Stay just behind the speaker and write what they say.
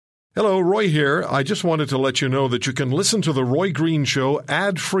Hello, Roy here. I just wanted to let you know that you can listen to The Roy Green Show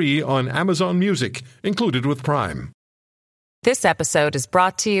ad-free on Amazon Music, included with Prime. This episode is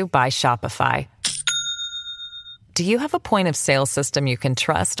brought to you by Shopify. Do you have a point of sale system you can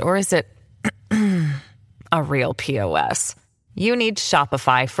trust, or is it a real POS? You need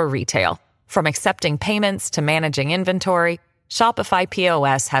Shopify for retail. From accepting payments to managing inventory, Shopify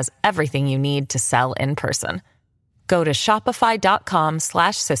POS has everything you need to sell in person. Go to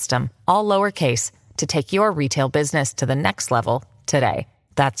shopify.com/system, all lowercase, to take your retail business to the next level today.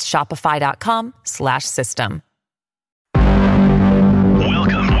 That's shopify.com/system.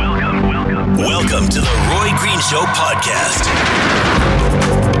 Welcome to the Roy Green Show podcast.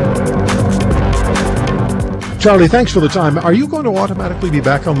 Charlie, thanks for the time. Are you going to automatically be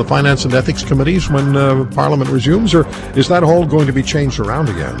back on the Finance and Ethics Committees when Parliament resumes, or is that all going to be changed around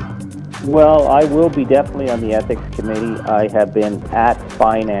again? Well, I will be definitely on the Ethics Committee. I have been at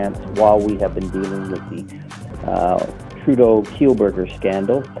Finance while we have been dealing with the Trudeau-Kielburger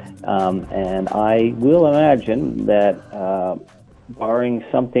scandal, and I will imagine that, barring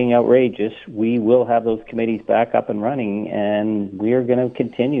something outrageous, we will have those committees back up and running, and we are going to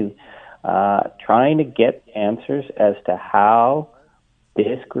continue trying to get answers as to how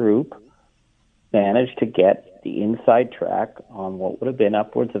this group managed to get the inside track on what would have been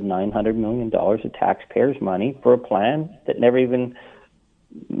upwards of $900 million of taxpayers' money for a plan that never even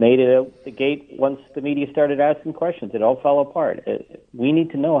made it out the gate once the media started asking questions. It all fell apart. We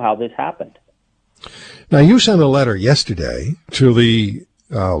need to know how this happened. Now, you sent a letter yesterday to the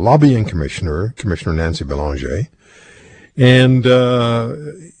lobbying commissioner, Commissioner Nancy Belanger, and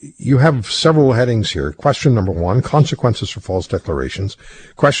you have several headings here. Question number 1, consequences for false declarations.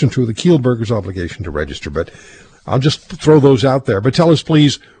 Question 2, the Kielburgers' obligation to register. But I'll just throw those out there. But tell us,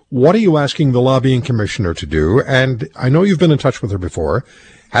 please, what are you asking the lobbying commissioner to do? And I know you've been in touch with her before.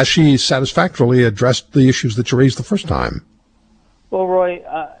 Has she satisfactorily addressed the issues that you raised the first time? Well, Roy,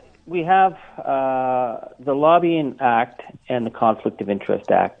 we have the Lobbying Act and the Conflict of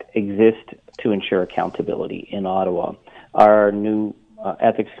Interest Act exist to ensure accountability in Ottawa. Our new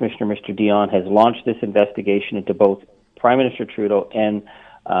Ethics Commissioner, Mr. Dion, has launched this investigation into both Prime Minister Trudeau and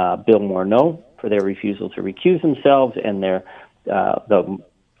Bill Morneau for their refusal to recuse themselves and their the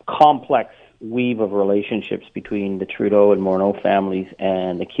complex weave of relationships between the Trudeau and Morneau families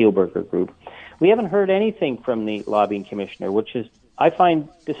and the Kielburger Group. We haven't heard anything from the lobbying commissioner, which is, I find,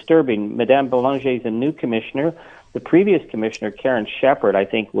 disturbing. Madame Belanger is a new commissioner. The previous commissioner, Karen Shepherd, I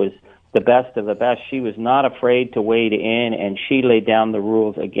think was the best of the best. She was not afraid to wade in, and she laid down the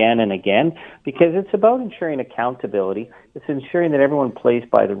rules again and again, because it's about ensuring accountability. It's ensuring that everyone plays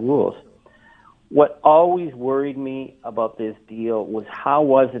by the rules. What always worried me about this deal was how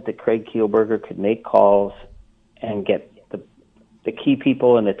was it that Craig Kielburger could make calls and get the key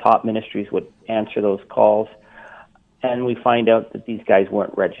people in the top ministries would answer those calls, and we find out that these guys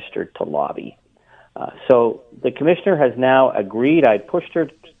weren't registered to lobby. So the commissioner has now agreed. I pushed her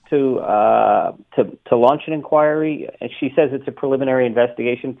to launch an inquiry, and she says it's a preliminary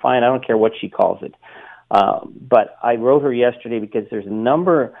investigation. Fine, I don't care what she calls it. But I wrote her yesterday because there's a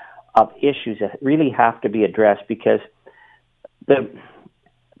number of issues that really have to be addressed, because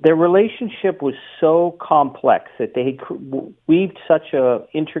their relationship was so complex that they weaved such a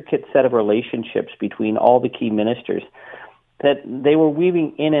intricate set of relationships between all the key ministers that they were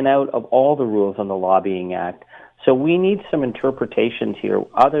weaving in and out of all the rules on the Lobbying Act. So we need some interpretations here.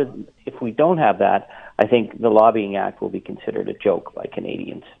 If we don't have that, I think the Lobbying Act will be considered a joke by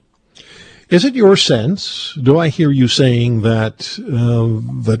Canadians. Is it your sense, do I hear you saying that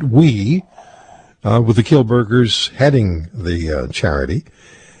that we, with the Kielburgers heading the charity,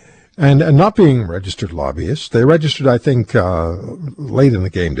 and not being registered lobbyists, they registered, I think, late in the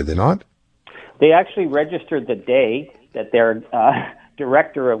game, did they not? They actually registered the day that their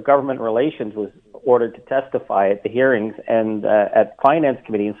Director of Government Relations was ordered to testify at the hearings and at Finance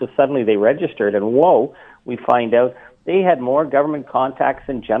Committee, and so suddenly they registered, and whoa, we find out they had more government contacts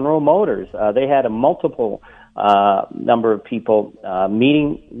than General Motors. They had a multiple number of people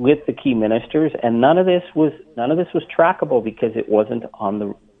meeting with the key ministers, and none of this was trackable because it wasn't on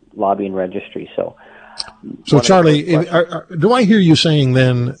the lobbying registry. So Charlie, do I hear you saying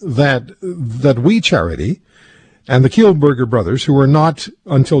then that We Charity and the Kielburger brothers, who were not,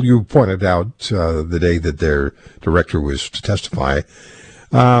 until you pointed out the day that their director was to testify,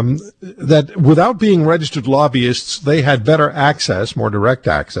 that without being registered lobbyists, they had better access, more direct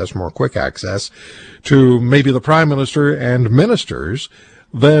access, more quick access to maybe the Prime Minister and ministers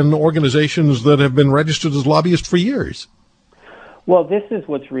than organizations that have been registered as lobbyists for years? Well, this is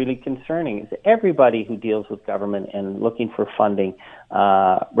what's really concerning. Is everybody who deals with government and looking for funding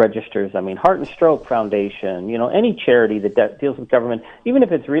registers. I mean, Heart and Stroke Foundation, any charity that deals with government, even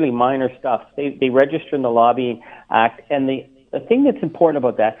if it's really minor stuff, they register in the Lobbying Act. And the thing that's important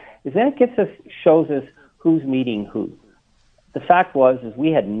about that is then it shows us who's meeting who. The fact is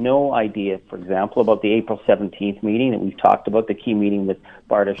we had no idea, for example, about the April 17th meeting that we've talked about, the key meeting with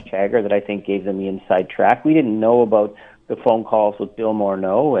Bartosz Chagger that I think gave them the inside track. We didn't know about the phone calls with Bill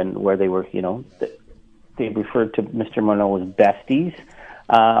Morneau and where they were, they referred to Mr. Morneau as besties.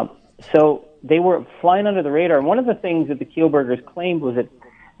 So they were flying under the radar. And one of the things that the Kielburgers claimed was that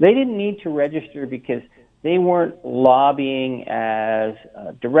they didn't need to register because they weren't lobbying as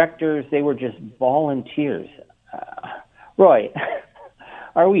directors. They were just volunteers. Roy,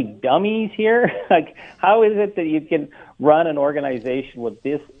 are we dummies here? Like, how is it that you can run an organization with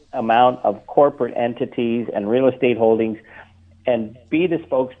this amount of corporate entities and real estate holdings and be the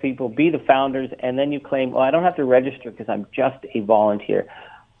spokespeople, be the founders, and then you claim, I don't have to register because I'm just a volunteer?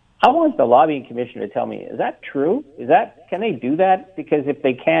 I want the lobbying commissioner to tell me, is that true? Can they do that? Because if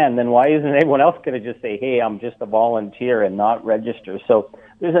they can, then why isn't everyone else going to just say, hey, I'm just a volunteer and not register? So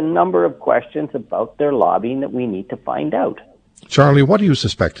there's a number of questions about their lobbying that we need to find out. Charlie, what do you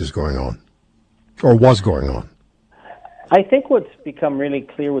suspect is going on or was going on? I think what's become really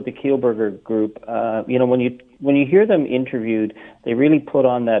clear with the Kielburger group, when you hear them interviewed, they really put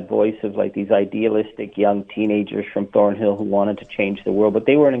on that voice of like these idealistic young teenagers from Thornhill who wanted to change the world, but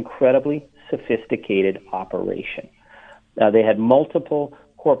they were an incredibly sophisticated operation. They had multiple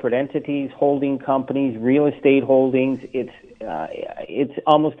corporate entities, holding companies, real estate holdings. It's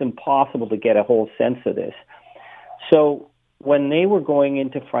almost impossible to get a whole sense of this. So when they were going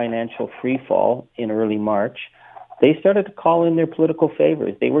into financial freefall in early March, they started to call in their political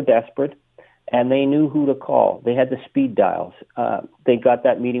favors. They were desperate, and they knew who to call. They had the speed dials. They got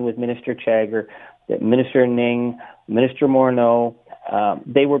that meeting with Minister Chagger, Minister Ning, Minister Morneau.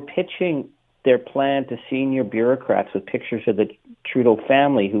 They were pitching their plan to senior bureaucrats with pictures of the Trudeau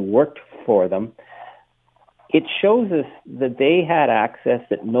family who worked for them. It shows us that they had access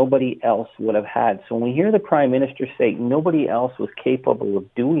that nobody else would have had. So when we hear the Prime Minister say nobody else was capable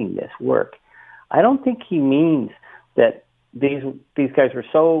of doing this work, I don't think he means that these guys were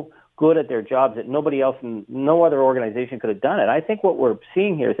so good at their jobs that nobody else and no other organization could have done it. I think what we're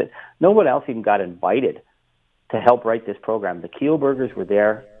seeing here is that no one else even got invited to help write this program. The Kielburgers were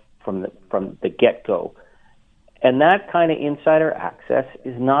there from the get-go. And that kind of insider access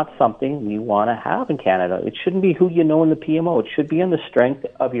is not something we want to have in Canada. It shouldn't be who you know in the PMO. It should be on the strength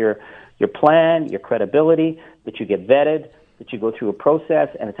of your plan, your credibility, that you get vetted, that you go through a process,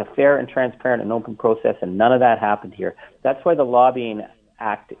 and it's a fair and transparent and open process, and none of that happened here. That's why the Lobbying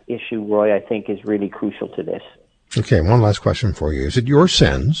Act issue, Roy, I think is really crucial to this. Okay, one last question for you. Is it your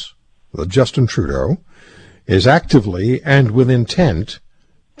sense that Justin Trudeau is actively and with intent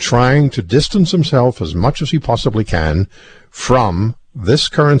trying to distance himself as much as he possibly can from this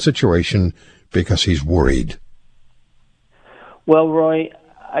current situation because he's worried? Well, Roy,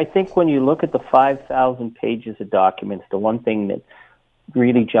 I think when you look at the 5,000 pages of documents, the one thing that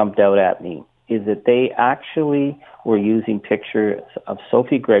really jumped out at me is that they actually were using pictures of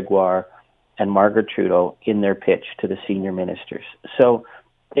Sophie Gregoire and Margaret Trudeau in their pitch to the senior ministers. So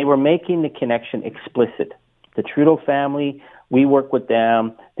they were making the connection explicit. The Trudeau family, we work with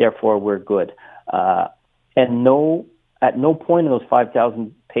them, therefore we're good. And at no point in those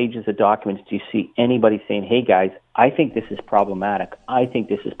 5,000 pages of documents do you see anybody saying, hey guys, I think this is problematic. I think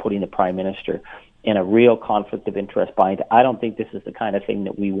this is putting the Prime Minister in a real conflict of interest bind. I don't think this is the kind of thing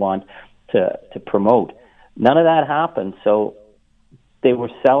that we want to promote. None of that happened. So they were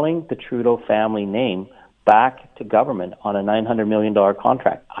selling the Trudeau family name back to government on a $900 million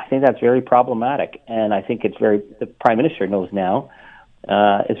contract. I think that's very problematic. And I think the Prime Minister knows now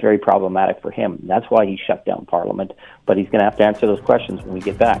it's very problematic for him. That's why he shut down Parliament. But he's going to have to answer those questions when we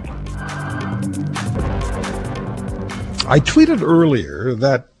get back. I tweeted earlier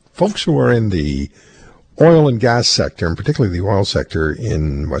that folks who are in the oil and gas sector, and particularly the oil sector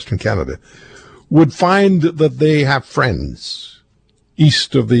in Western Canada, would find that they have friends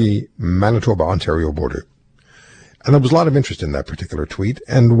east of the Manitoba-Ontario border. And there was a lot of interest in that particular tweet.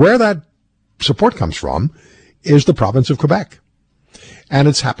 And where that support comes from is the province of Quebec. And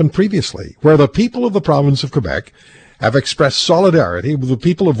it's happened previously, where the people of the province of Quebec have expressed solidarity with the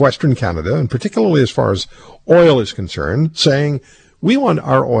people of Western Canada, and particularly as far as oil is concerned, saying, we want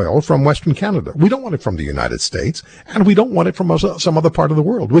our oil from Western Canada. We don't want it from the United States, and we don't want it from some other part of the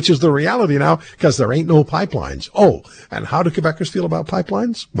world, which is the reality now, because there ain't no pipelines. Oh, and how do Quebecers feel about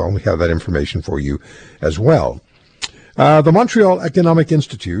pipelines? Well, we have that information for you as well. The Montreal Economic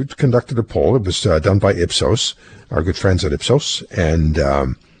Institute conducted a poll. It was done by Ipsos, our good friends at Ipsos, and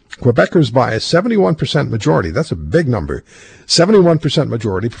Quebecers by a 71% majority. That's a big number. 71%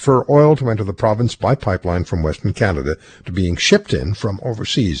 majority prefer oil to enter the province by pipeline from Western Canada to being shipped in from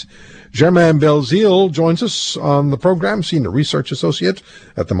overseas. Germain Belzile joins us on the program, Senior Research Associate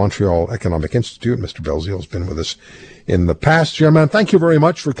at the Montreal Economic Institute. Mr. Belzile has been with us in the past. Germain, thank you very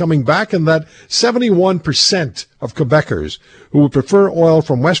much for coming back. And that 71% of Quebecers who would prefer oil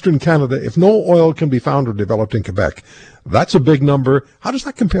from Western Canada if no oil can be found or developed in Quebec, that's a big number. How does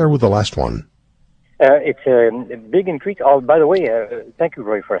that compare with the last one? It's a big increase. Oh, by the way, thank you,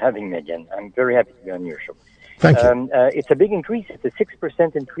 Roy, for having me again. I'm very happy to be on your show. Thank you. It's a big increase. It's a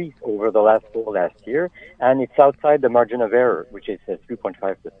 6% increase over the last poll last year, and it's outside the margin of error, which is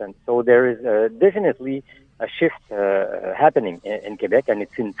 3.5%. So there is definitely a shift happening in Quebec, and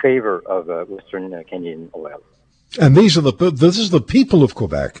it's in favor of Western Canadian oil. And this is the people of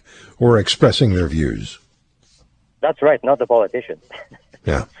Quebec who are expressing their views. That's right, not the politicians.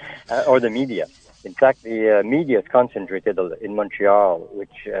 Yeah. Or the media. In fact, the media is concentrated in Montreal,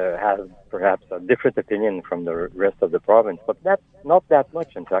 which has perhaps a different opinion from the rest of the province, but that's not that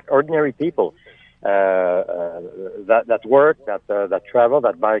much. In fact, ordinary people that work, that travel,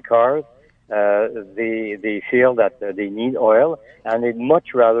 that buy cars, they feel that they need oil, and they'd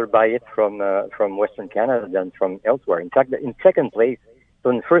much rather buy it from Western Canada than from elsewhere. In fact, in second place, so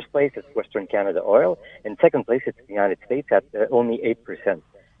in first place it's Western Canada oil. In second place it's the United States at only 8%.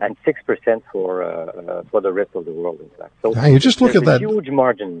 And 6% for the rest of the world, in fact. So now you just look at that huge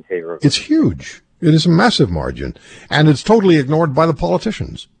margin in favor of it's huge. It is a massive margin, and it's totally ignored by the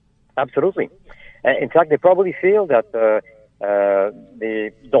politicians. Absolutely. In fact, they probably feel that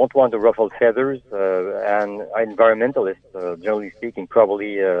they don't want to ruffle feathers, and environmentalists, generally speaking,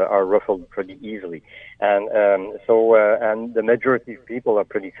 probably are ruffled pretty easily. And and the majority of people are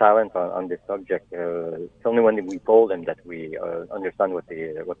pretty silent on this subject. It's only when we poll them that we understand what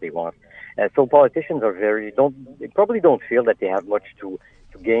they want. So politicians are they probably don't feel that they have much to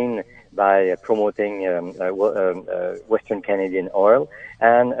gain by promoting Western Canadian oil,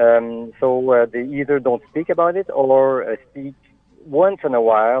 and so they either don't speak about it or speak once in a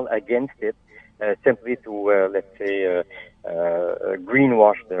while against it, simply to let's say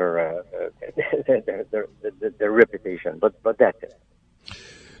greenwash their reputation. But that's it.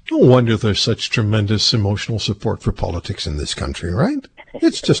 No wonder there's such tremendous emotional support for politics in this country, right?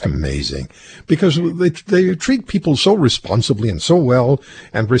 It's just amazing because they treat people so responsibly and so well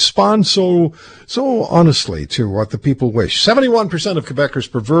and respond so honestly to what the people wish. 71% of Quebecers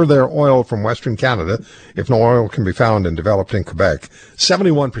prefer their oil from Western Canada if no oil can be found and developed in Quebec.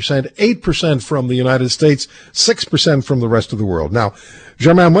 71%, 8% from the United States, 6% from the rest of the world. Now,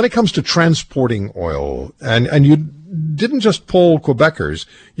 Germain, when it comes to transporting oil, and you didn't just poll Quebecers,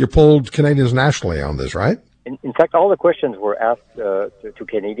 you polled Canadians nationally on this, right? In fact, all the questions were asked to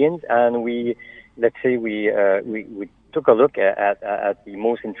Canadians, and we took a look at the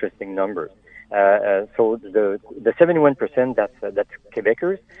most interesting numbers. So the 71%, that's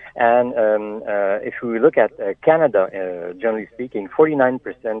Quebecers, and if we look at Canada, generally speaking,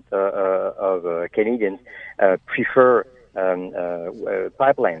 49% of Canadians prefer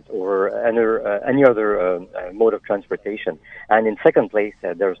pipelines or any other mode of transportation. And in second place,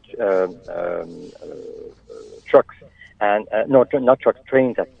 there's trucks, and not trucks,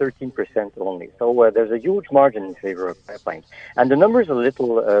 trains at 13% only. So there's a huge margin in favor of pipelines. And the numbers are a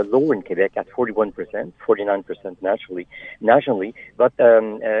little lower in Quebec at 41%, 49% nationally. But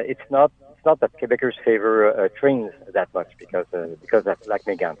it's not that Quebecers favor trains that much because that's like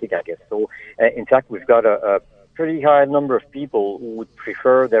Mégantic, I guess. So in fact, we've got a pretty high number of people who would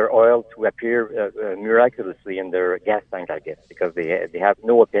prefer their oil to appear miraculously in their gas tank, I guess, because they have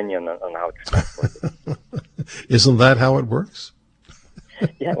no opinion on how to transport it. Isn't that how it works?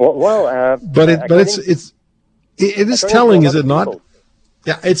 Yeah, well but it is telling, is it not? People.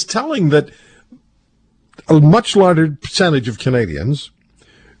 Yeah, it's telling that a much larger percentage of Canadians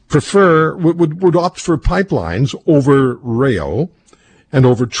would opt for pipelines over rail and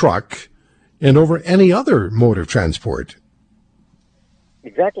over truck and over any other mode of transport.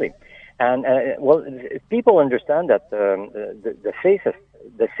 Exactly. And, people understand that the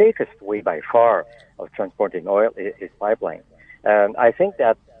safest way by far of transporting oil is pipeline. I think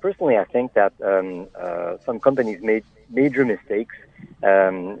that some companies made major mistakes.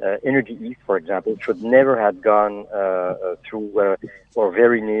 Energy East, for example, should never have gone through or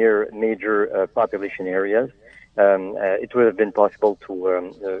very near major population areas. It would have been possible to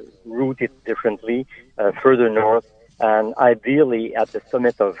route it differently, further north, And ideally, at the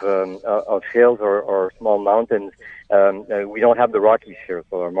summit of hills or small mountains, we don't have the Rockies here,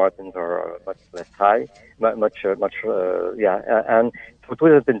 so our mountains are much less high, and so it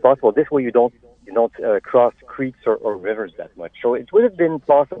would have been possible. This way, you don't cross creeks or rivers that much. So it would have been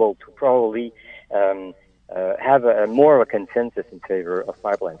possible to probably have more of a consensus in favor of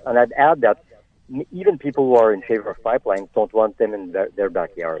pipelines. And I'd add that even people who are in favor of pipelines don't want them in their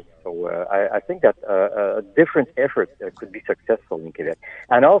backyard. So I think that a different effort could be successful in Quebec.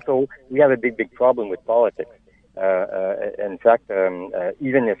 And also, we have a big problem with politics. In fact,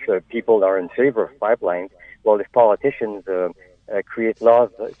 even if people are in favor of pipelines, well, if politicians create laws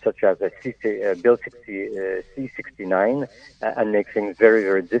such as Bill C-69 and make things very,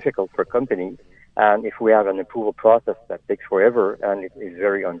 very difficult for companies, and if we have an approval process that takes forever and it is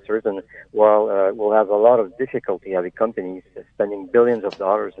very uncertain, well, we'll have a lot of difficulty having companies spending billions of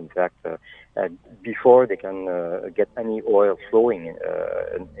dollars, in fact, before they can get any oil flowing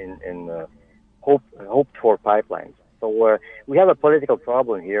in hoped for pipelines. So we have a political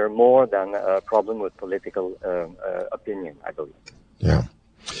problem here more than a problem with political opinion, I believe. Yeah.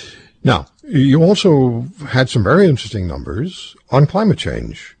 Now, you also had some very interesting numbers on climate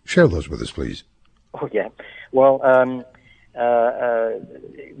change. Share those with us, please. Oh, yeah. Well,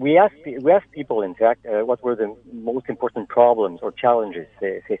 we asked people, in fact, what were the most important problems or challenges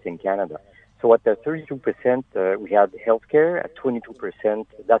facing Canada. So at 32%, we had healthcare. At 22%,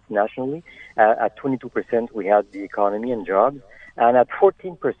 that's nationally. At 22%, we had the economy and jobs. And at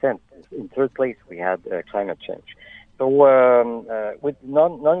 14%, in third place, we had climate change. So with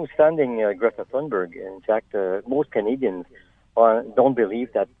notwithstanding Greta Thunberg, in fact, most Canadians don't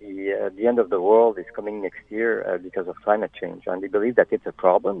believe that the end of the world is coming next year because of climate change. And they believe that it's a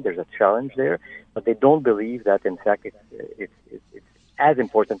problem, there's a challenge there, but they don't believe that, in fact, it's as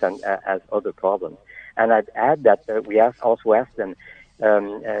important as other problems. And I'd add that we also asked them,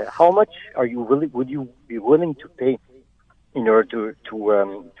 how much would you be willing to pay in order to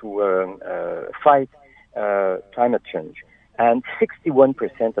fight climate change? And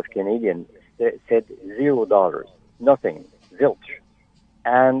 61% of Canadians said $0, nothing, zilch.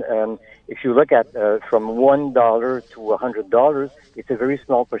 And if you look at from $1 to $100, it's a very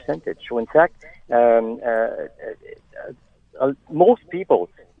small percentage. So in fact, most people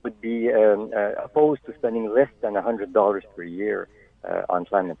would be opposed to spending less than $100 per year on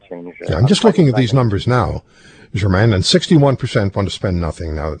climate change. Yeah, I'm just looking at these numbers now, Germain, and 61% want to spend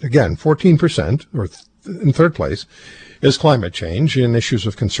nothing. Now, again, 14%, or in third place, is climate change in issues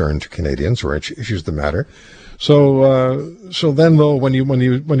of concern to Canadians or issues that matter. So then, though, when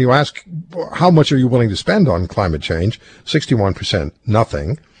you ask how much are you willing to spend on climate change, 61%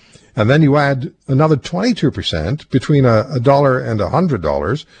 nothing. And then you add another 22% between $1 and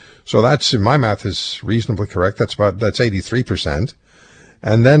 $100. So that's, in my math, is reasonably correct. That's 83%.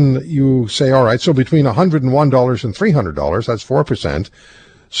 And then you say, all right, so between $101 and $300, that's 4%.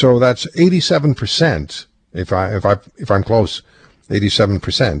 So that's 87%. If I'm close,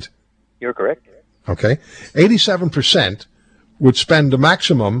 87%. You're correct. Okay. 87% would spend a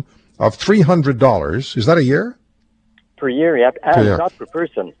maximum of $300. Is that a year? Per year, yeah. And not per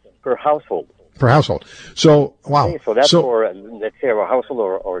person. Per household. Per household. So, wow. Okay, so that's for, let's say, a household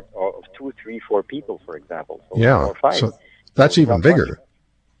or 2, 3, 4 people, for example. So, yeah. Or 5. So that's even bigger. Much.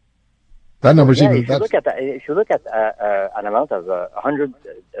 That number's even. If you look at an amount of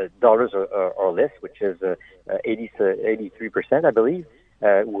 $100 or less, which is 83%, I believe,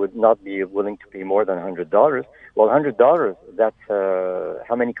 would not be willing to pay more than $100. Well, $100, that's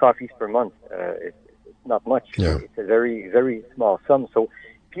how many coffees per month? It's not much. Yeah. It's a very, very small sum. So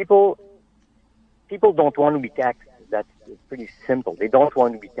people don't want to be taxed. That's pretty simple. They don't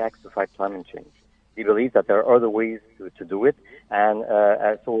want to be taxed to fight climate change. They believe that there are other ways to do it. And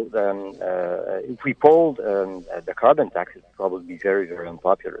so if we polled the carbon tax, it would probably be very, very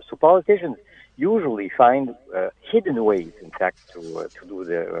unpopular. So politicians usually find hidden ways, in fact, to do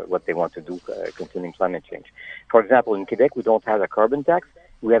what they want to do concerning climate change. For example, in Quebec, we don't have a carbon tax.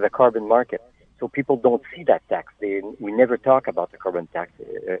 We have a carbon market. So people don't see that tax. We never talk about the carbon tax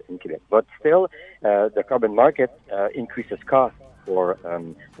in Quebec. But still, the carbon market increases costs for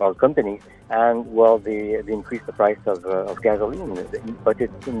our companies, and they increase the price of gasoline, but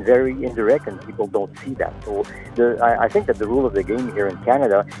it's very indirect, and people don't see that. So I think that the rule of the game here in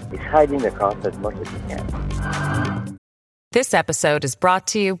Canada is hiding the cost as much as you can. This episode is brought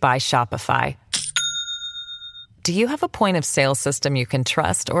to you by Shopify. Do you have a point of sale system you can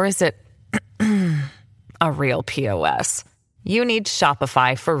trust, or is it a real POS? You need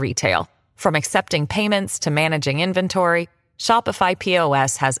Shopify for retail. From accepting payments to managing inventory, Shopify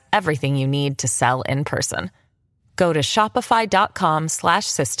POS has everything you need to sell in person. Go to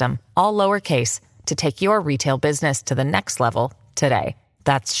shopify.com/system, all lowercase, to take your retail business to the next level today.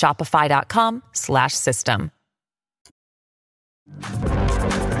 That's shopify.com/system.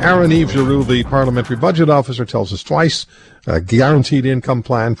 Aaron Yves Giroux, the Parliamentary Budget Officer, tells us twice, guaranteed income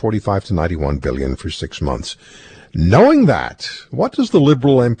plan, 45 to 91 billion for 6 months. Knowing that, what does the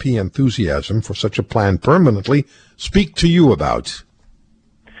Liberal MP enthusiasm for such a plan permanently speak to you about?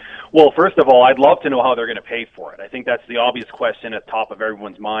 Well, first of all, I'd love to know how they're going to pay for it. I think that's the obvious question at the top of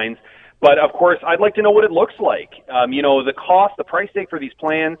everyone's minds. But, of course, I'd like to know what it looks like. The cost, the price tag for these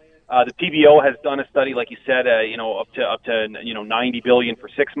plans, the PBO has done a study, like you said, up to 90 billion for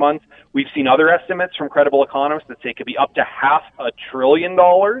 6 months. We've seen other estimates from credible economists that say it could be up to $500 billion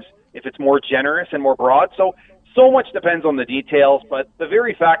if it's more generous and more broad. So much depends on the details, but the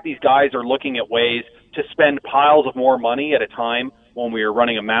very fact these guys are looking at ways to spend piles of more money at a time when we are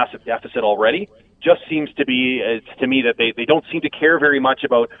running a massive deficit already just seems to be, to me, that they don't seem to care very much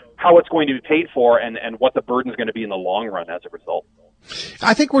about how it's going to be paid for and what the burden is going to be in the long run as a result.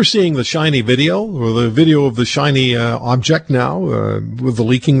 I think we're seeing the shiny video, or the video of the shiny object now, with the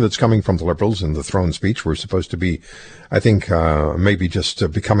leaking that's coming from the Liberals in the throne speech. We're supposed to be, I think, maybe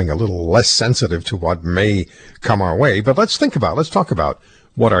just becoming a little less sensitive to what may come our way. But let's talk about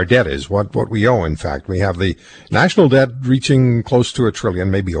what our debt is, what we owe, in fact. We have the national debt reaching close to $1 trillion,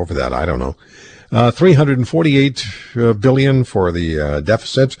 maybe over that, I don't know. 348 billion for the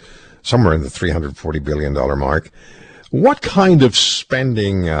deficit, somewhere in the $340 billion mark. What kind of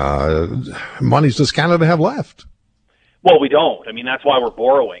spending monies does Canada have left? Well, we don't. I mean, that's why we're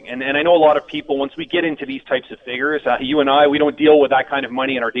borrowing. And I know a lot of people, once we get into these types of figures, you and I, we don't deal with that kind of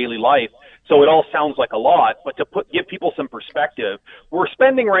money in our daily life. So it all sounds like a lot. But to give people some perspective, we're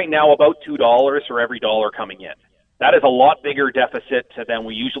spending right now about $2 for every dollar coming in. That is a lot bigger deficit than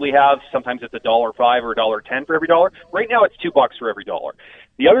we usually have. Sometimes it's $1.05 or $1.10 for every dollar. Right now it's $2 for every dollar.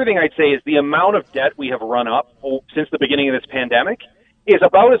 The other thing I'd say is the amount of debt we have run up since the beginning of this pandemic is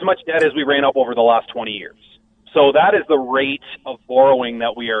about as much debt as we ran up over the last 20 years. So that is the rate of borrowing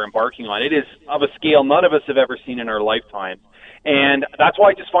that we are embarking on. It is of a scale none of us have ever seen in our lifetime. And that's why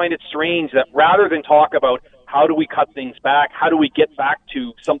I just find it strange that rather than talk about how do we cut things back, how do we get back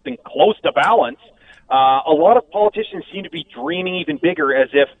to something close to balance, a lot of politicians seem to be dreaming even bigger, as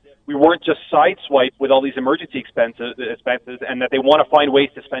if we weren't just sideswiped with all these emergency expenses and that they want to find ways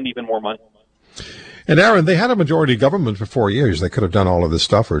to spend even more money. And Aaron, they had a majority government for 4 years. They could have done all of this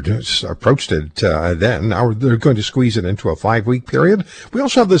stuff or just approached it then. Now they're going to squeeze it into a 5-week period. We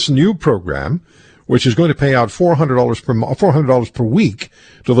also have this new program, which is going to pay out $400 per week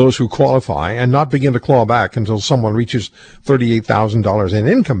to those who qualify and not begin to claw back until someone reaches $38,000 in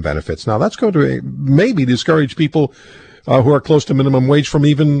income benefits. Now, that's going to maybe discourage people who are close to minimum wage from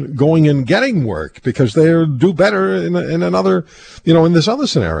even going and getting work because they'll do better in another, in this other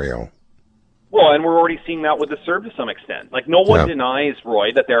scenario. Well, and we're already seeing that with the CERB to some extent. Like, no one denies,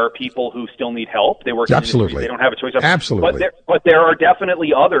 Roy, that there are people who still need help. They work in industries they don't have a choice. Absolutely. But there are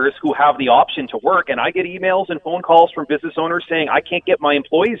definitely others who have the option to work. And I get emails and phone calls from business owners saying, I can't get my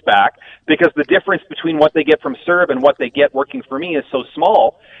employees back because the difference between what they get from CERB and what they get working for me is so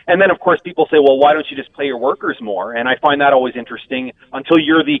small. And then, of course, people say, well, why don't you just pay your workers more? And I find that always interesting. Until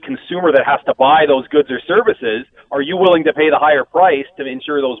you're the consumer that has to buy those goods or services, are you willing to pay the higher price to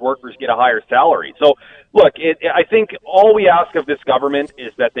ensure those workers get a higher salary? So, look, I think all we ask of this government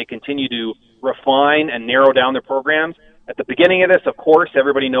is that they continue to refine and narrow down their programs. At the beginning of this, of course,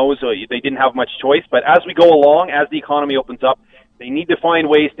 everybody knows they didn't have much choice. But as we go along, as the economy opens up, they need to find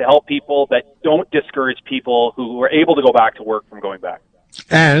ways to help people that don't discourage people who are able to go back to work from going back.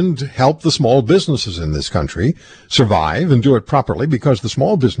 And help the small businesses in this country survive and do it properly, because the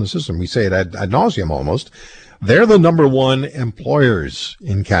small businesses, and we say it ad nauseum almost, they're the number one employers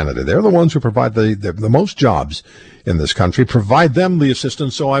in Canada. They're the ones who provide the most jobs in this country. Provide them the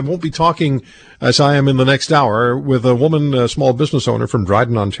assistance. So I won't be talking, as I am in the next hour, with a woman, a small business owner from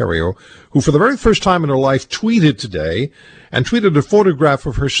Dryden, Ontario, who for the very first time in her life tweeted today, and tweeted a photograph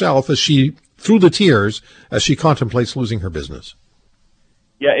of herself as she, through the tears, as she contemplates losing her business.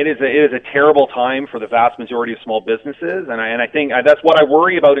 Yeah, it is a terrible time for the vast majority of small businesses, and I think that's what I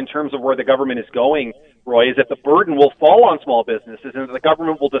worry about in terms of where the government is going, Roy, is that the burden will fall on small businesses and that the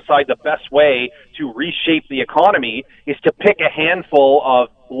government will decide the best way to reshape the economy is to pick a handful of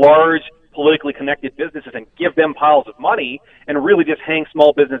large, politically connected businesses and give them piles of money and really just hang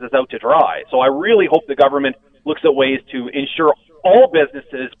small businesses out to dry. So I really hope the government looks at ways to ensure all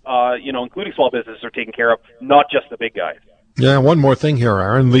businesses, including small businesses, are taken care of, not just the big guys. Yeah, one more thing here,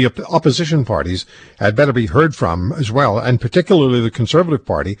 Aaron. The opposition parties had better be heard from as well, and particularly the Conservative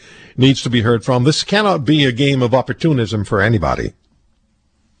Party needs to be heard from. This cannot be a game of opportunism for anybody.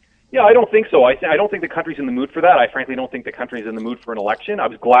 Yeah, I don't think so. I don't think the country's in the mood for that. I frankly don't think the country's in the mood for an election. I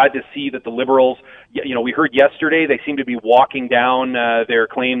was glad to see that the Liberals, we heard yesterday they seem to be walking down their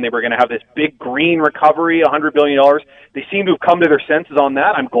claim they were going to have this big green recovery, $100 billion. They seem to have come to their senses on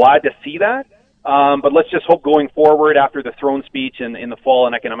that. I'm glad to see that. But let's just hope going forward after the throne speech and in the fall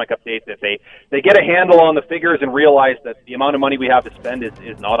and economic update that they get a handle on the figures and realize that the amount of money we have to spend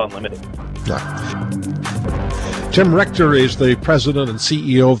is not unlimited. Yeah. Tim Rector is the president and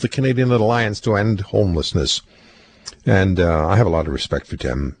CEO of the Canadian Alliance to End Homelessness. And I have a lot of respect for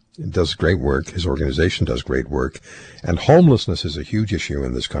Tim. He does great work. His organization does great work. And homelessness is a huge issue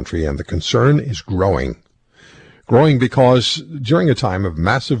in this country, and the concern is growing. Growing because during a time of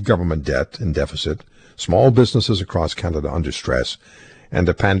massive government debt and deficit, small businesses across Canada under stress, and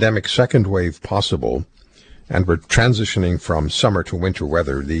a pandemic second wave possible, and we're transitioning from summer to winter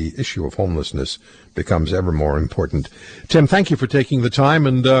weather, the issue of homelessness becomes ever more important. Tim, thank you for taking the time.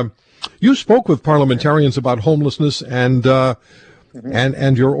 And you spoke with parliamentarians about homelessness and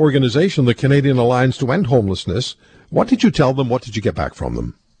your organization, the Canadian Alliance to End Homelessness. What did you tell them? What did you get back from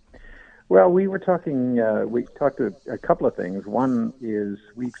them? Well, we were talking, we talked to a couple of things. One is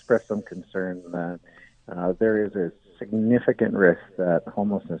we expressed some concern that there is a significant risk that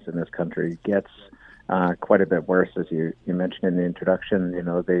homelessness in this country gets quite a bit worse, as you mentioned in the introduction.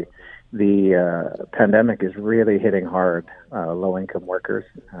 The pandemic is really hitting hard low-income workers,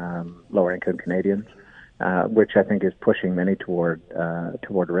 lower-income Canadians, which I think is pushing many toward a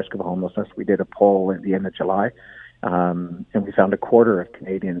risk of homelessness. We did a poll at the end of July, and we found a quarter of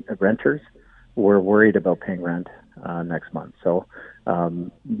Canadian renters were worried about paying rent next month. So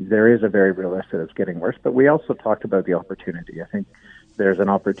there is a very real risk that it's getting worse. But we also talked about the opportunity. I think there's an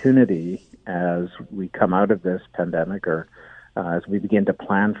opportunity as we come out of this pandemic, or as we begin to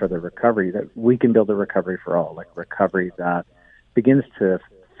plan for the recovery, that we can build a recovery for all, like recovery that begins to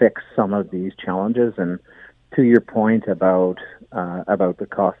fix some of these challenges. And to your point about the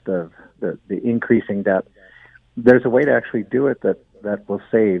cost of the increasing debt, there's a way to actually do it that will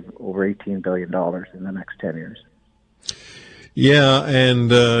save over $18 billion in the next 10 years. Yeah, and,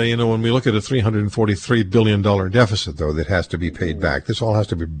 when we look at a $343 billion deficit, though, that has to be paid back, this all has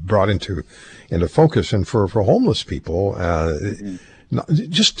to be brought into focus. And for homeless people,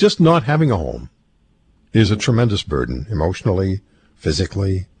 just not having a home is a tremendous burden, emotionally,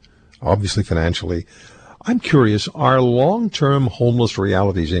 physically, obviously financially. I'm curious, are long-term homeless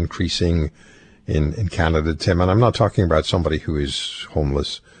realities increasing in Canada, Tim? And I'm not talking about somebody who is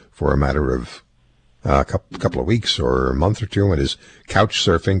homeless for a matter of a couple of weeks or a month or two and is couch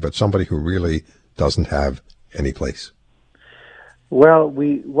surfing, but somebody who really doesn't have any place. Well,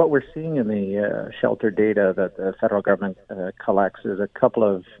 what we're seeing in the shelter data that the federal government collects is a couple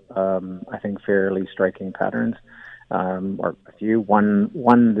of, I think, fairly striking patterns, or a few. One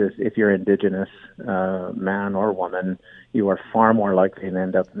is if you're Indigenous man or woman, you are far more likely to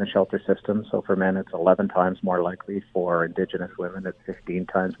end up in the shelter system. So for men, it's 11 times more likely. For Indigenous women, it's 15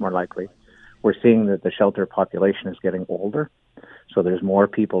 times more likely. We're seeing that the shelter population is getting older, so there's more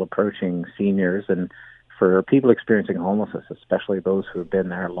people approaching seniors. And for people experiencing homelessness, especially those who have been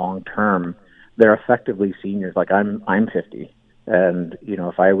there long term, they're effectively seniors. Like I'm 50, and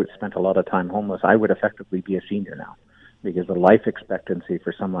if I would spent a lot of time homeless, I would effectively be a senior now, because the life expectancy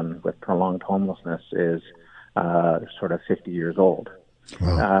for someone with prolonged homelessness is sort of 50 years old.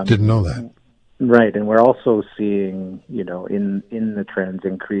 Wow, didn't know that. Right, and we're also seeing, in the trends,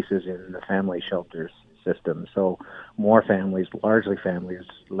 increases in the family shelters system. So more families, largely families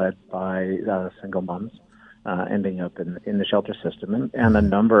led by single moms, ending up in the shelter system, and a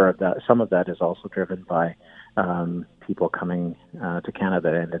number of that. Some of that is also driven by people coming to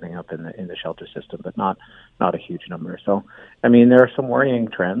Canada and ending up in the shelter system, but not a huge number. So, there are some worrying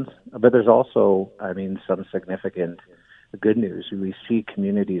trends, but there's also, some significant good news. We see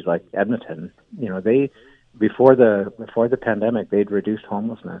communities like Edmonton. They before the pandemic, they'd reduced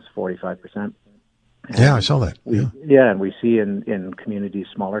homelessness 45%. Yeah, I saw that. And we see in communities,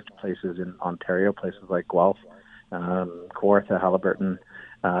 smaller places in Ontario, places like Guelph, Kawartha, Haliburton,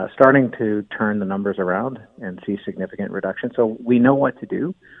 starting to turn the numbers around and see significant reduction. So we know what to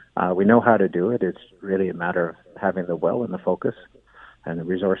do. We know how to do it. It's really a matter of having the will and the focus and the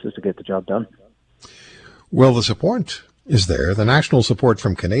resources to get the job done. Well, the support is there. The national support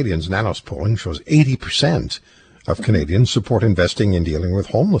from Canadians, Nanos polling shows 80% of Canadians support investing in dealing with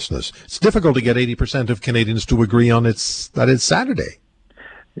homelessness. It's difficult to get 80% of Canadians to agree on that it's Saturday.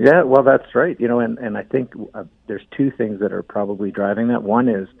 Yeah, well, that's right. And I think there's two things that are probably driving that. One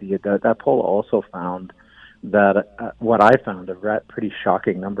is that poll also found that what I found, a pretty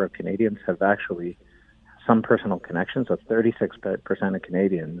shocking number of Canadians have actually some personal connections. So 36% of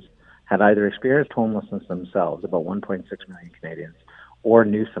Canadians had either experienced homelessness themselves, about 1.6 million Canadians, or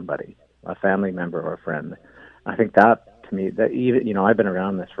knew somebody, a family member or a friend. I think that, to me, that even, I've been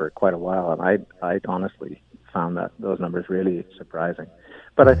around this for quite a while, and I honestly found that those numbers really surprising.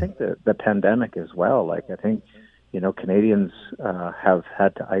 But I think the pandemic as well, I think, Canadians have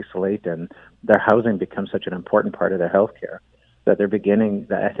had to isolate, and their housing becomes such an important part of their health care that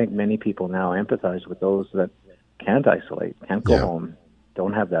I think many people now empathize with those that can't isolate, can't go home,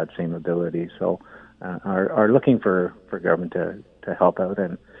 don't have that same ability, so are looking for government to help out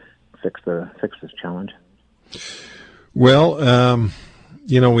and fix this challenge. Well,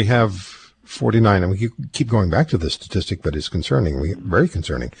 we have 49, and we keep going back to this statistic, but it's concerning, very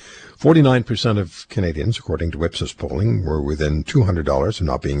concerning. 49% of Canadians, according to Ipsos polling, were within $200 of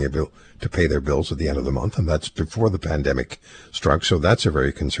not being able to pay their bills at the end of the month, and that's before the pandemic struck, so that's a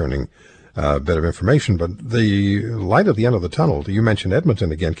very concerning bit of information. But the light at the end of the tunnel, you mentioned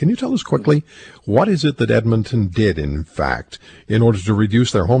Edmonton again. Can you tell us quickly, what is it that Edmonton did, in fact, in order to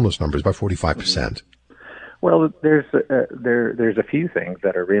reduce their homeless numbers by 45%? Well, there's a few things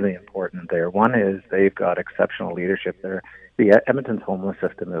that are really important there. One is they've got exceptional leadership there. The Edmonton's homeless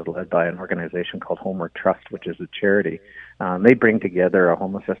system is led by an organization called Homeward Trust, which is a charity. They bring together a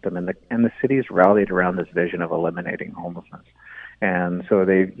homeless system, and the city's rallied around this vision of eliminating homelessness. And so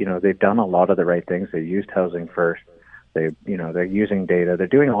they've done a lot of the right things. They used housing first. They're using data. They're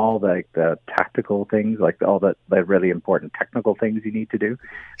doing all the tactical things, like all the really important technical things you need to do.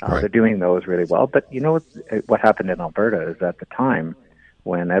 They're doing those really well. But what happened in Alberta is at the time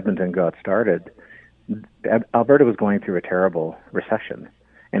when Edmonton got started, Alberta was going through a terrible recession,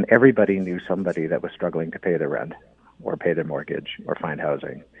 and everybody knew somebody that was struggling to pay their rent or pay their mortgage or find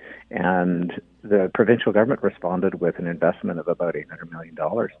housing. And the provincial government responded with an investment of about $800 million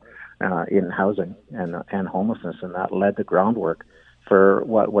in housing and homelessness, and that led the groundwork for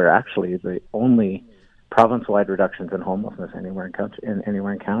what were actually the only province-wide reductions in homelessness anywhere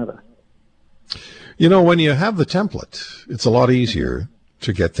in Canada. When you have the template, it's a lot easier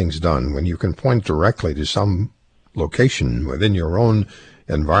to get things done when you can point directly to some location within your own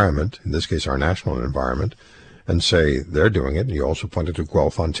environment, in this case our national environment, and say they're doing it. You also pointed to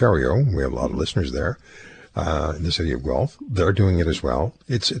Guelph, Ontario. We have a lot of listeners there in the city of Guelph. They're doing it as well.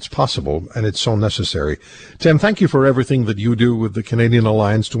 It's possible, and it's so necessary. Tim, thank you for everything that you do with the Canadian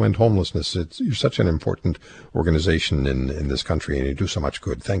Alliance to End Homelessness. You're such an important organization in this country, and you do so much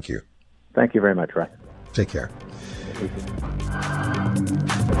good. Thank you. Thank you very much, Ryan. Take care.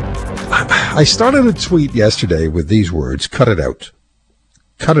 I started a tweet yesterday with these words, cut it out.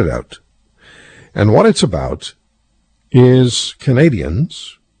 Cut it out. And what it's about is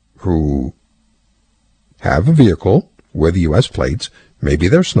Canadians who have a vehicle with U.S. plates, maybe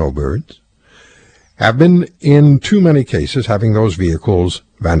they're snowbirds, have been in too many cases having those vehicles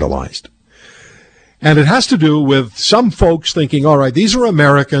vandalized. And it has to do with some folks thinking, all right, these are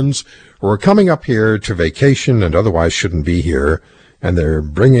Americans who are coming up here to vacation and otherwise shouldn't be here, and they're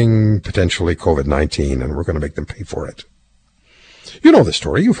bringing potentially COVID-19, and we're going to make them pay for it. You know the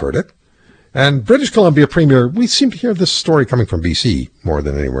story. You've heard it. And British Columbia Premier, we seem to hear this story coming from BC more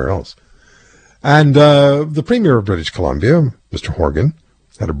than anywhere else. And the Premier of British Columbia, Mr. Horgan,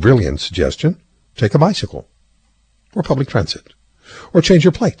 had a brilliant suggestion. Take a bicycle or public transit or change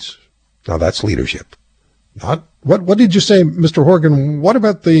your plates. Now that's leadership. Not what did you say, Mr. Horgan? What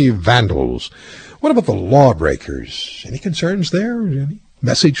about the vandals? What about the lawbreakers? Any concerns there? Any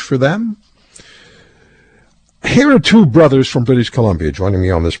message for them? Here are two brothers from British Columbia joining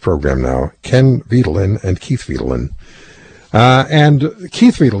me on this program now, Ken Wiedelin and Keith Wiedelin. And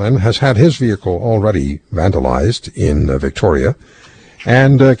Keith Wiedelin has had his vehicle already vandalized in Victoria,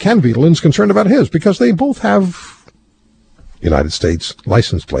 and Ken Wiedelin's concerned about his because they both have United States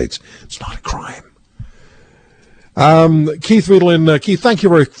license plates. It's not a crime. Keith Wiedelin, Keith, thank you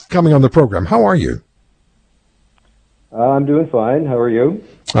for coming on the program. How are you? I'm doing fine. How are you?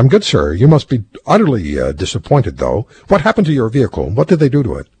 I'm good, sir. You must be utterly disappointed, though. What happened to your vehicle? What did they do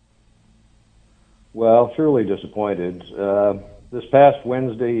to it? Well, surely disappointed. This past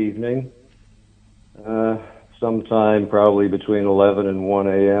Wednesday evening, sometime probably between 11 and 1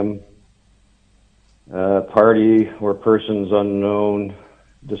 a.m., a party or persons unknown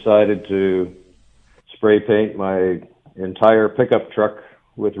decided to spray paint my entire pickup truck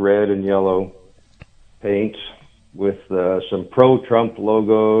with red and yellow paint, with some pro-Trump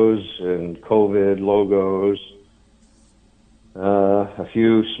logos and COVID logos. A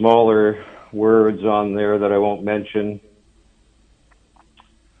few smaller words on there that I won't mention.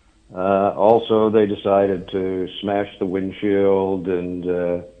 Also, they decided to smash the windshield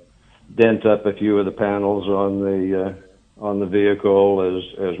and dent up a few of the panels on the vehicle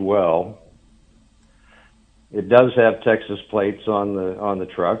as well. It does have Texas plates on the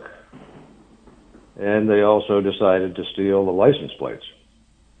truck, and they also decided to steal the license plates.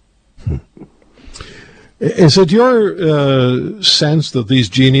 Is it your sense that these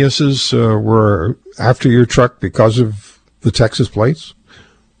geniuses were after your truck because of the Texas plates?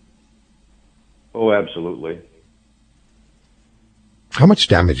 Oh, absolutely. How much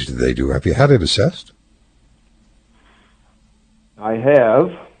damage did they do? Have you had it assessed? I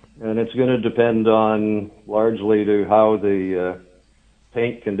have, and it's going to depend on largely to how the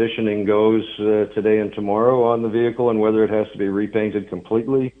paint conditioning goes today and tomorrow on the vehicle and whether it has to be repainted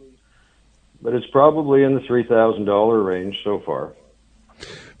completely. But it's probably in the $3,000 range so far.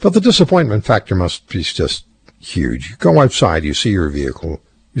 But the disappointment factor must be just huge. You go outside, you see your vehicle,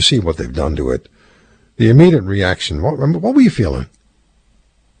 you see what they've done to it. The immediate reaction, what were you feeling?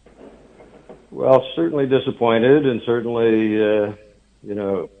 Well, certainly disappointed and certainly,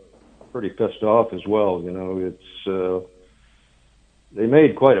 pretty pissed off as well. It's they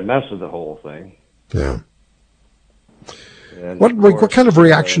made quite a mess of the whole thing. Yeah. And what kind of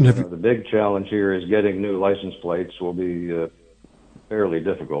reaction have you... The big challenge here is getting new license plates will be fairly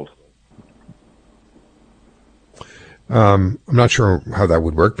difficult. I'm not sure how that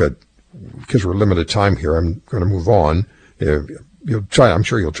would work, but because we're limited time here, I'm going to move on. I'm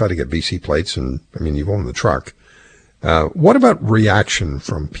sure you'll try to get BC plates, and you've owned the truck. What about reaction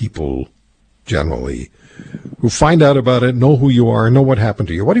from people generally who find out about it, know who you are, know what happened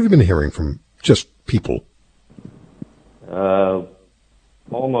to you? What have you been hearing from just people?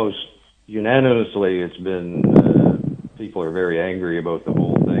 Almost unanimously, it's been people are very angry about the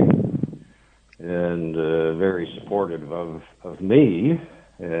whole thing and very supportive of me.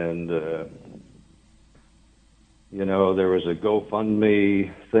 And, there was a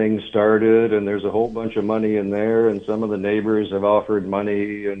GoFundMe thing started, and there's a whole bunch of money in there, and some of the neighbors have offered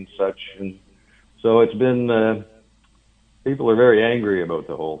money and such. And so it's been, people are very angry about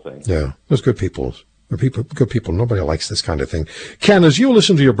the whole thing. Yeah, there's good people. Good people. Nobody likes this kind of thing. Ken, as you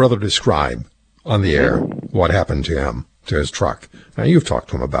listen to your brother describe on the air what happened to him, to his truck, now you've talked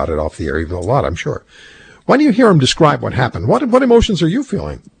to him about it off the air even a lot, I'm sure. When you hear him describe what happened, what emotions are you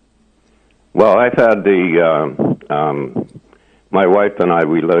feeling? Well, I've had my wife and I,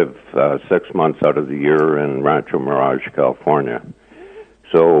 we live 6 months out of the year in Rancho Mirage, California.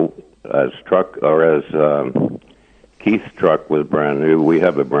 So as Keith's truck was brand new, we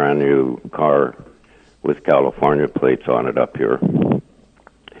have a brand new car with California plates on it up here.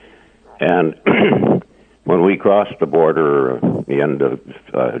 And when we crossed the border at the end of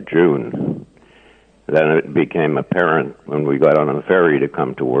June, then it became apparent when we got on the ferry to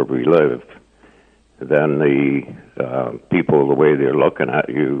come to where we live, then the people, the way they're looking at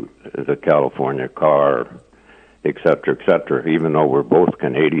you as a California car, et cetera, even though we're both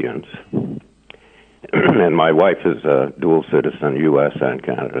Canadians. And my wife is a dual citizen, U.S. and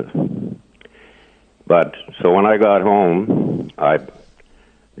Canada. But so when I got home, I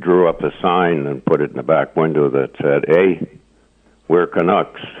drew up a sign and put it in the back window that said, "Hey, we're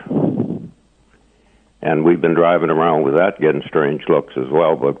Canucks." And we've been driving around with that, getting strange looks as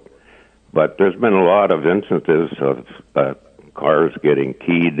well. But there's been a lot of instances of cars getting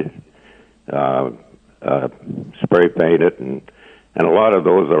keyed, spray painted, and a lot of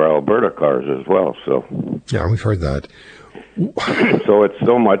those are Alberta cars as well. So yeah, we've heard that. So it's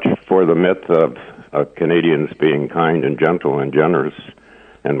so much for the myth of Canadians being kind and gentle and generous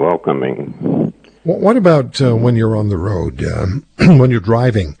and welcoming. What about when you're on the road, when you're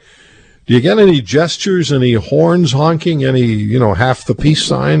driving? Do you get any gestures, any horns honking, any, half the peace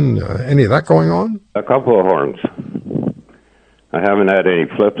sign, any of that going on? A couple of horns. I haven't had any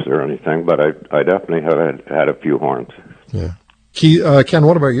flips or anything, but I definitely have had a few horns. Yeah. Ken,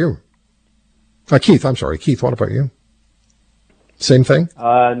 what about you? Keith, I'm sorry. Keith, what about you? Same thing?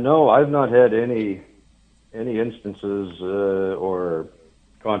 No, I've not had any instances or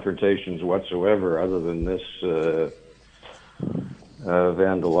confrontations whatsoever other than this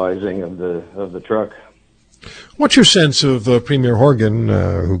vandalizing of the truck. What's your sense of Premier Horgan,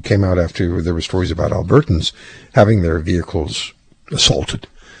 who came out after there were stories about Albertans having their vehicles assaulted,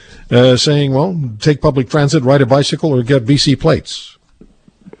 saying, well, take public transit, ride a bicycle, or get BC plates?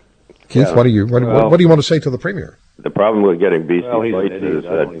 Keith, yeah. What do you want to say to the Premier? The problem with getting BC plates is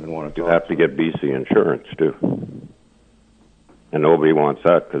that you have to get BC insurance, too. And nobody wants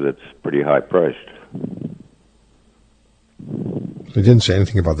that because it's pretty high priced. They didn't say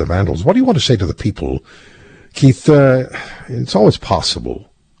anything about the vandals. What do you want to say to the people, Keith? It's always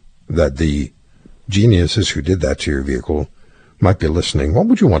possible that the geniuses who did that to your vehicle might be listening. What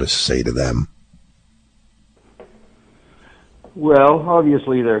would you want to say to them? Well,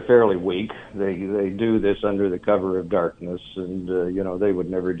 obviously they're fairly weak. They do this under the cover of darkness, and they would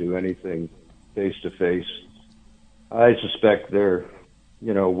never do anything face to face. I suspect they're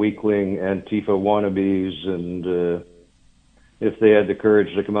weakling Antifa wannabes, and if they had the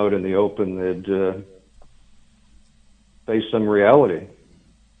courage to come out in the open, they'd face some reality.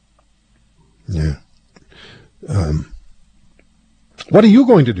 Yeah. What are you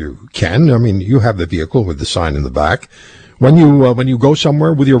going to do, Ken? I mean, you have the vehicle with the sign in the back. When you go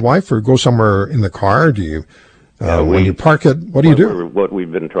somewhere with your wife or go somewhere in the car, do you when you park it? What do you do? What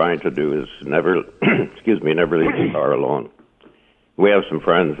we've been trying to do is never, never leave the car alone. We have some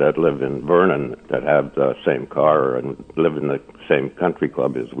friends that live in Vernon that have the same car and live in the same country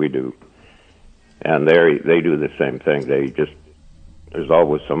club as we do, and they do the same thing. There's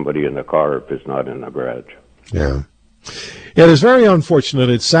always somebody in the car if it's not in the garage. Yeah. It is very unfortunate.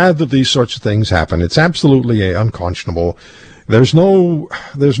 It's sad that these sorts of things happen. It's absolutely unconscionable. There's no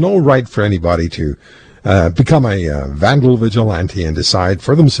right for anybody to become a vandal vigilante and decide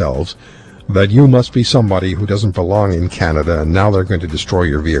for themselves that you must be somebody who doesn't belong in Canada, and now they're going to destroy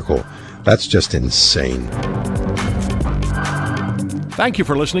your vehicle. That's just insane. Thank you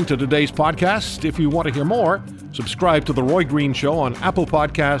for listening to today's podcast. If you want to hear more, subscribe to The Roy Green Show on Apple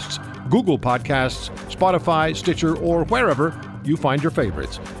Podcasts, Google Podcasts, Spotify, Stitcher, or wherever you find your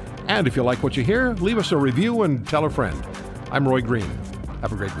favorites. And if you like what you hear, leave us a review and tell a friend. I'm Roy Green.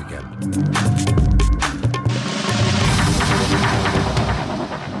 Have a great weekend.